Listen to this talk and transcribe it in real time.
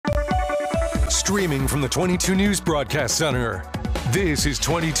Streaming from the 22 News Broadcast Center. This is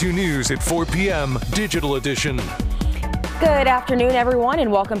 22 News at 4 p.m. Digital Edition. Good afternoon, everyone,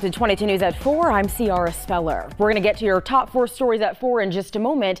 and welcome to 22 News at 4. I'm Ciara Speller. We're going to get to your top 4 stories at 4 in just a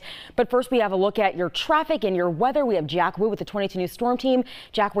moment. But first, we have a look at your traffic and your weather. We have Jack Wu with the 22 News Storm Team.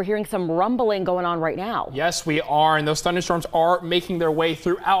 Jack, we're hearing some rumbling going on right now. Yes, we are. And those thunderstorms are making their way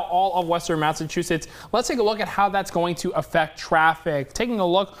throughout all of western Massachusetts. Let's take a look at how that's going to affect traffic. Taking a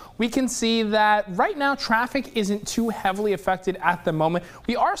look, we can see that right now traffic isn't too heavily affected at the moment.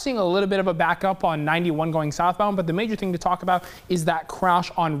 We are seeing a little bit of a backup on 91 going southbound, but the major thing to talk about is that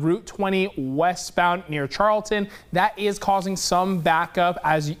crash on Route 20 westbound near Charlton. That is causing some backup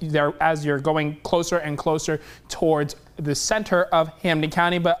as you're going closer and closer towards the center of Hampden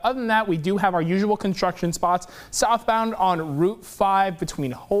County. But other than that, we do have our usual construction spots southbound on Route 5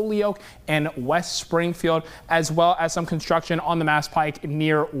 between Holyoke and West Springfield, as well as some construction on the Mass Pike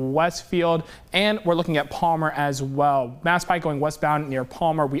near Westfield. And we're looking at Palmer as well. Mass Pike going westbound near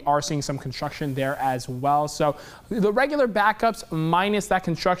Palmer, we are seeing some construction there as well. So the regular backups minus that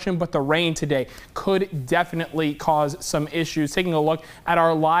construction, but the rain today could definitely cause some issues. Taking a look at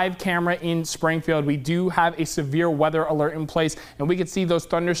our live camera in Springfield, we do have a severe weather alert in place, and we can see those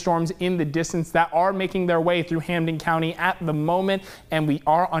thunderstorms in the distance that are making their way through Hampden County at the moment, and we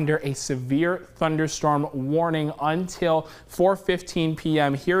are under a severe thunderstorm warning until 4:15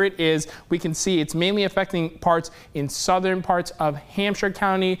 p.m. Here it is. We can see it's mainly affecting parts in southern parts of Hampshire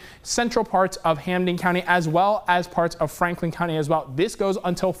County, central parts of Hampden County, as well as parts of Franklin County as well. This goes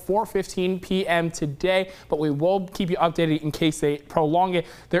until 4:15 p.m. today, but we will keep you updated in case they prolong it.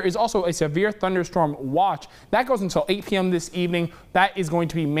 There is also a severe thunderstorm watch that goes until 8 p.m. this evening. That is going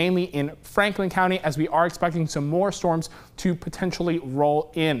to be mainly in Franklin County, as we are expecting some more storms to potentially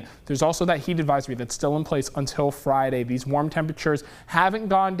roll in. There's also that heat advisory that's still in place until Friday. These warm temperatures haven't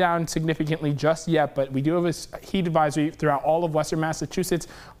gone down significantly just yet, but we do have a heat advisory throughout all of western Massachusetts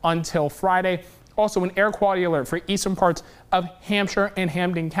until Friday. Also, an air quality alert for eastern parts of Hampshire and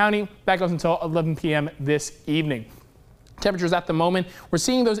Hampden County. That goes until 11 p.m. this evening. Temperatures at the moment, we're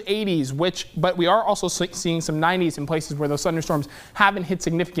seeing those 80s, but we are also seeing some 90s in places where those thunderstorms haven't hit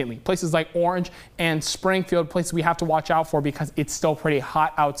significantly. Places like Orange and Springfield, places we have to watch out for because it's still pretty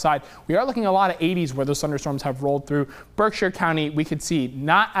hot outside. We are looking at a lot of 80s where those thunderstorms have rolled through. Berkshire County, we could see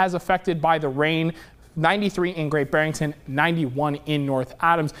not as affected by the rain. 93 in Great Barrington, 91 in North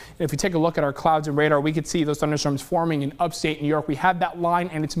Adams. And if you take a look at our clouds and radar, we could see those thunderstorms forming in upstate New York. We have that line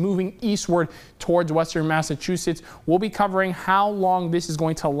and it's moving eastward towards western Massachusetts. We'll be covering how long this is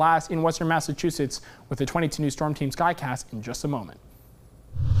going to last in western Massachusetts with the 22 News Storm Team Skycast in just a moment.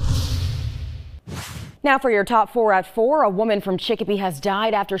 Now for your top 4 at 4, a woman from Chicopee has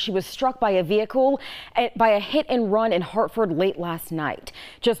died after she was struck by a vehicle by a hit and run in Hartford late last night.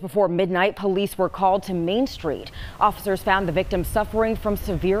 Just before midnight, police were called to Main Street. Officers found the victim suffering from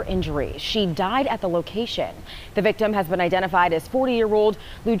severe injuries. She died at the location. The victim has been identified as 40-year-old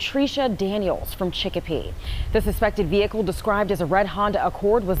Lutricia Daniels from Chicopee. The suspected vehicle, described as a red Honda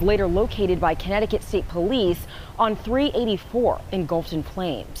Accord, was later located by Connecticut State Police on 384 engulfed in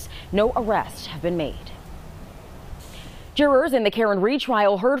flames. No arrests have been made. Jurors in the Karen Reed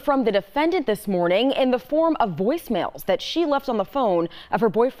trial heard from the defendant this morning in the form of voicemails that she left on the phone of her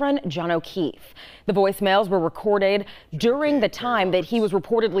boyfriend, John O'Keefe. The voicemails were recorded during the time that he was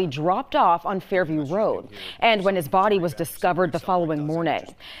reportedly dropped off on Fairview Road and when his body was discovered the following morning.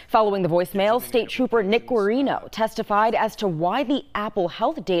 Following the voicemails, State Trooper Nick Guarino testified as to why the Apple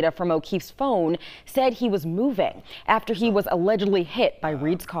Health data from O'Keefe's phone said he was moving after he was allegedly hit by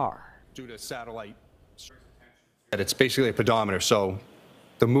Reed's car. Due to satellite. It's basically a pedometer, so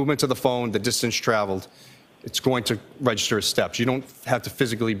the movement of the phone, the distance traveled, it's going to register as steps. You don't have to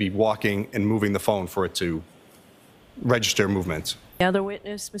physically be walking and moving the phone for it to register movement. The other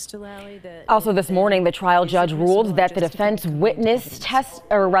witness, Mr. Lally? Also this morning, the trial judge ruled that the defense witness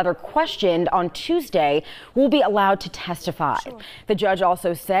questioned on Tuesday will be allowed to testify. The judge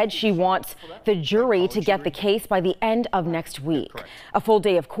also said she wants the jury to get the case by the end of next week. A full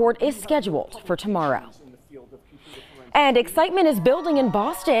day of court is scheduled for tomorrow. And excitement is building in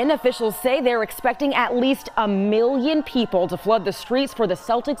Boston. Officials say they're expecting at least 1 million people to flood the streets for the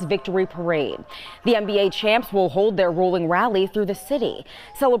Celtics victory parade. The NBA champs will hold their rolling rally through the city,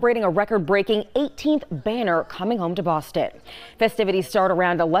 celebrating a record-breaking 18th banner coming home to Boston. Festivities start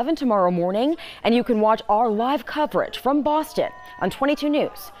around 11 tomorrow morning, and you can watch our live coverage from Boston on 22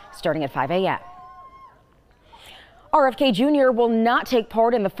 News starting at 5 a.m. RFK Jr. will not take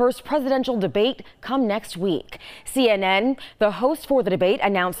part in the first presidential debate come next week. CNN, the host for the debate,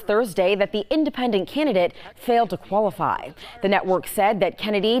 announced Thursday that the independent candidate failed to qualify. The network said that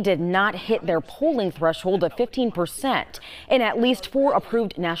Kennedy did not hit their polling threshold of 15% in at least 4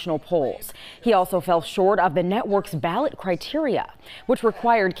 approved national polls. He also fell short of the network's ballot criteria, which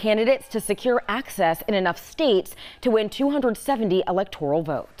required candidates to secure access in enough states to win 270 electoral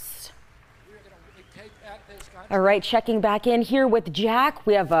votes. All right, checking back in here with Jack.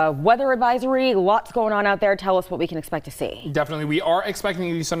 We have a weather advisory, lots going on out there. Tell us what we can expect to see. Definitely. We are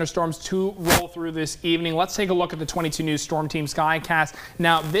expecting these thunderstorms to roll through this evening. Let's take a look at the 22 News Storm Team Skycast.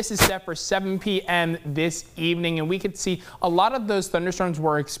 Now, this is set for 7 p.m. this evening, and we could see a lot of those thunderstorms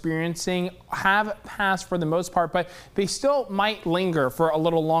we're experiencing have passed for the most part, but they still might linger for a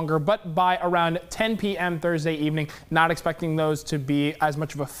little longer. But by around 10 p.m. Thursday evening, not expecting those to be as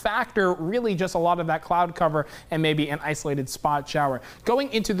much of a factor, really just a lot of that cloud cover and maybe an isolated spot shower.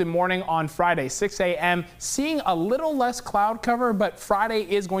 Going into the morning on Friday, 6 a.m., seeing a little less cloud cover, but Friday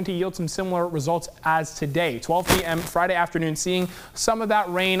is going to yield some similar results as today. 12 p.m. Friday afternoon, seeing some of that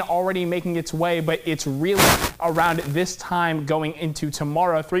rain already making its way, but it's really around this time going into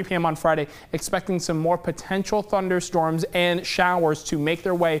tomorrow. 3 p.m. on Friday, expecting some more potential thunderstorms and showers to make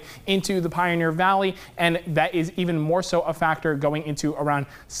their way into the Pioneer Valley, and that is even more so a factor going into around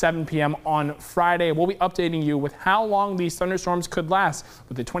 7 p.m. on Friday. We'll be updating you with how long these thunderstorms could last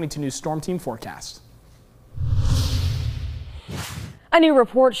with the 22 News Storm Team forecast. A new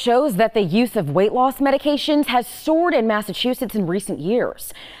report shows that the use of weight loss medications has soared in Massachusetts in recent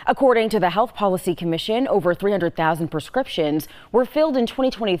years. According to the Health Policy Commission, over 300,000 prescriptions were filled in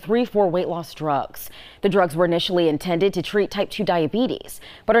 2023 for weight loss drugs. The drugs were initially intended to treat type 2 diabetes,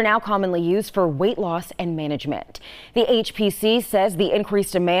 but are now commonly used for weight loss and management. The HPC says the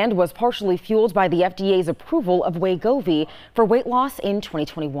increased demand was partially fueled by the FDA's approval of Wegovy for weight loss in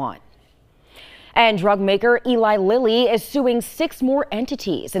 2021. And drug maker Eli Lilly is suing 6 more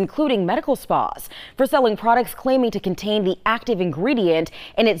entities, including medical spas, for selling products claiming to contain the active ingredient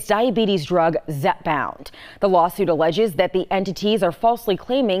in its diabetes drug Zepbound. The lawsuit alleges that the entities are falsely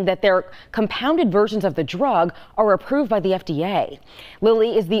claiming that their compounded versions of the drug are approved by the FDA.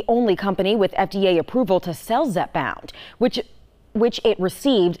 Lilly is the only company with FDA approval to sell Zepbound, which it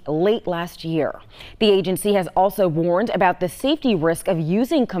received late last year. The agency has also warned about the safety risk of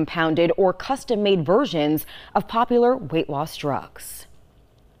using compounded or custom-made versions of popular weight loss drugs.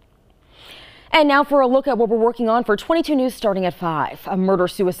 And now for a look at what we're working on for 22 News starting at 5. A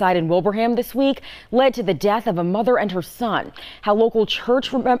murder-suicide in Wilbraham this week led to the death of a mother and her son. How local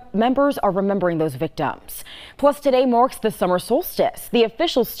church members are remembering those victims. Plus, today marks the summer solstice, the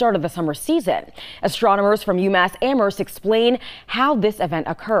official start of the summer season. Astronomers from UMass Amherst explain how this event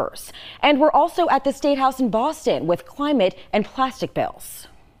occurs. And we're also at the State House in Boston with climate and plastic bills.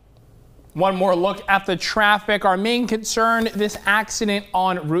 One more look at the traffic. Our main concern, this accident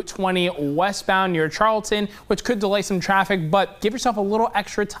on Route 20 westbound near Charlton, which could delay some traffic, but give yourself a little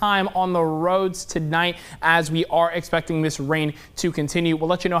extra time on the roads tonight as we are expecting this rain to continue. We'll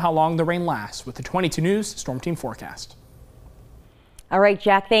let you know how long the rain lasts with the 22 News Storm Team forecast. All right,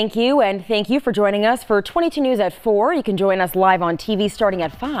 Jack, thank you. And thank you for joining us for 22 News at 4. You can join us live on TV starting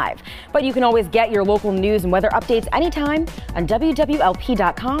at 5. But you can always get your local news and weather updates anytime on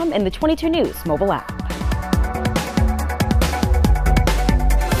wwlp.com and the 22 News mobile app.